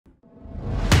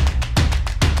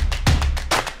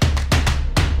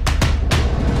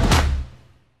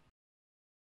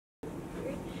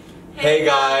Hey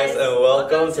guys, and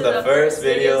welcome to the first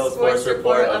video sports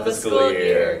report of the school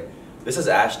year. This is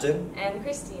Ashton and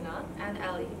Christina and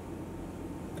Ellie.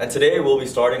 And today we'll be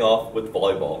starting off with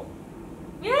volleyball.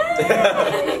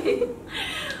 Yay!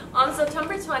 On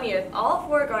September 20th, all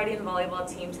 4 Guardian volleyball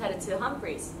teams headed to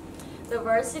Humphreys. The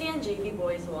varsity and JV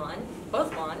boys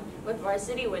both won, with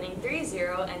varsity winning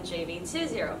 3-0 and JV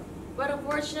 2-0. But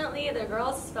unfortunately, the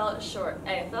girls fell short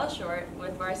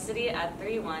with varsity at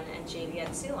 3-1 and JV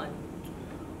at 2-1.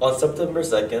 On September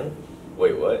 2nd,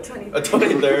 wait, what?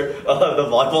 23rd, the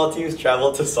volleyball teams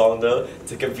traveled to Songdo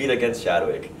to compete against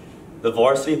Chadwick. The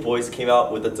varsity boys came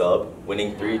out with a dub,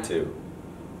 winning 3-2.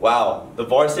 Wow, the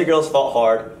varsity girls fought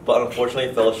hard, but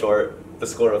unfortunately fell short, the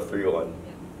score of 3-1. Yeah.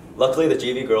 Luckily, the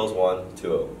JV girls won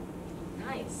 2-0.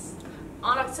 Nice.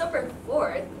 On October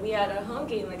 4th, we had a home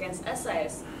game against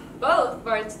SIS. Both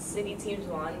varsity teams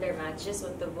won their matches,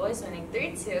 with the boys winning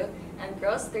 3-2 and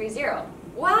girls 3-0.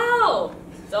 Wow!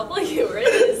 W it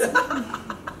is.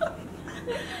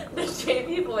 The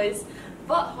JV boys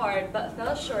fought hard but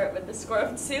fell short with the score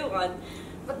of 2-1.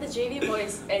 But the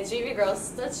JV girls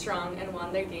stood strong and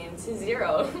won their game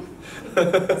 2-0.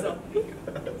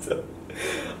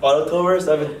 On October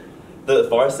 7th, the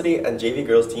varsity and JV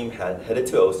girls team headed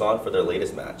to Osan for their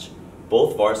latest match.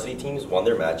 Both varsity teams won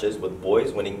their matches, with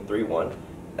boys winning 3-1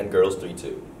 and girls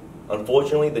 3-2.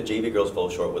 Unfortunately, the JV girls fell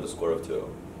short with a score of 2-0.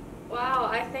 Wow,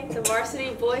 I think the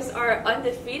varsity boys are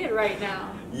undefeated right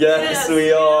now. Yes,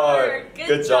 we are.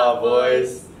 Good job,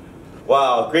 boys.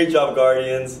 Wow, great job,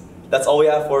 Guardians. That's all we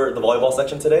have for the volleyball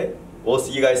section today. We'll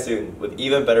see you guys soon with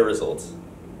even better results.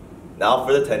 Now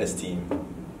for the tennis team.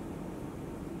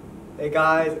 Hey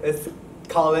guys, it's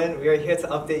Colin. We are here to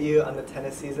update you on the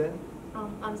tennis season.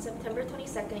 On September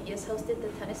 22nd, YISS hosted the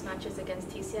tennis matches against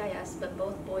TCIS, but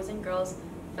both boys and girls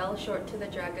fell short to the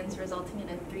Dragons, resulting in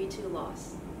a 3-2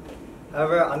 loss.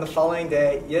 However, on the following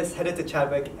day, YISS headed to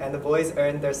Chadwick, and the boys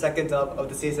earned their second dub of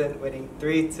the season, winning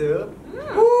 3-2.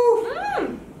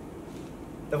 Woo!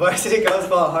 The varsity girls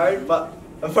fought hard, but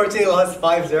unfortunately lost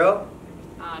 5-0.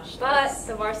 But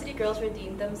the varsity girls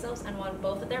redeemed themselves and won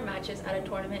both of their matches at a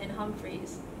tournament in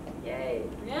Humphreys. Yay!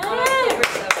 Yay! On October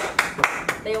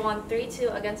 7th, they won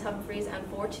 3-2 against Humphreys and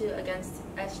 4-2 against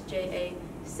SJA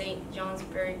St.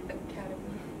 Johnsbury Academy.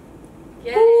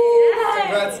 Yay!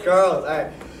 Congrats, girls!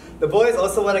 Alright. The boys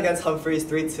also won against Humphreys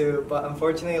 3-2, but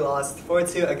unfortunately lost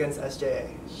 4-2 against SJA.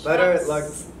 Better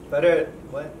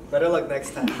luck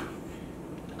next time.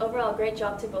 Overall, great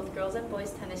job to both girls and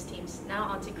boys tennis teams. Now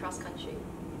on to cross country.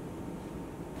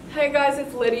 Hey guys,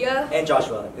 it's Lydia. And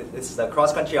Joshua. This is the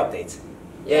cross country update.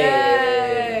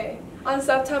 Yay! On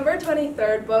September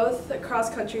 23rd, both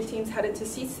cross country teams headed to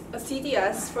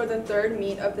CDS for the 3rd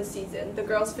meet of the season. The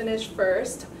girls finished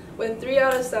first, with 3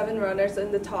 out of 7 runners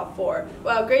in the top 4.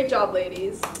 Wow, great job,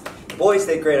 ladies. The boys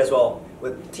did great as well,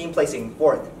 with team placing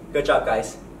 4th. Good job,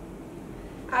 guys.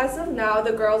 As of now,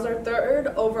 the girls are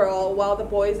 3rd overall, while the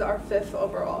boys are 5th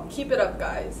overall. Keep it up,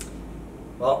 guys.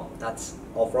 Well, that's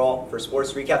all for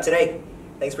sports recap today.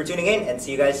 Thanks for tuning in, and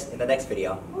see you guys in the next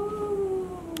video.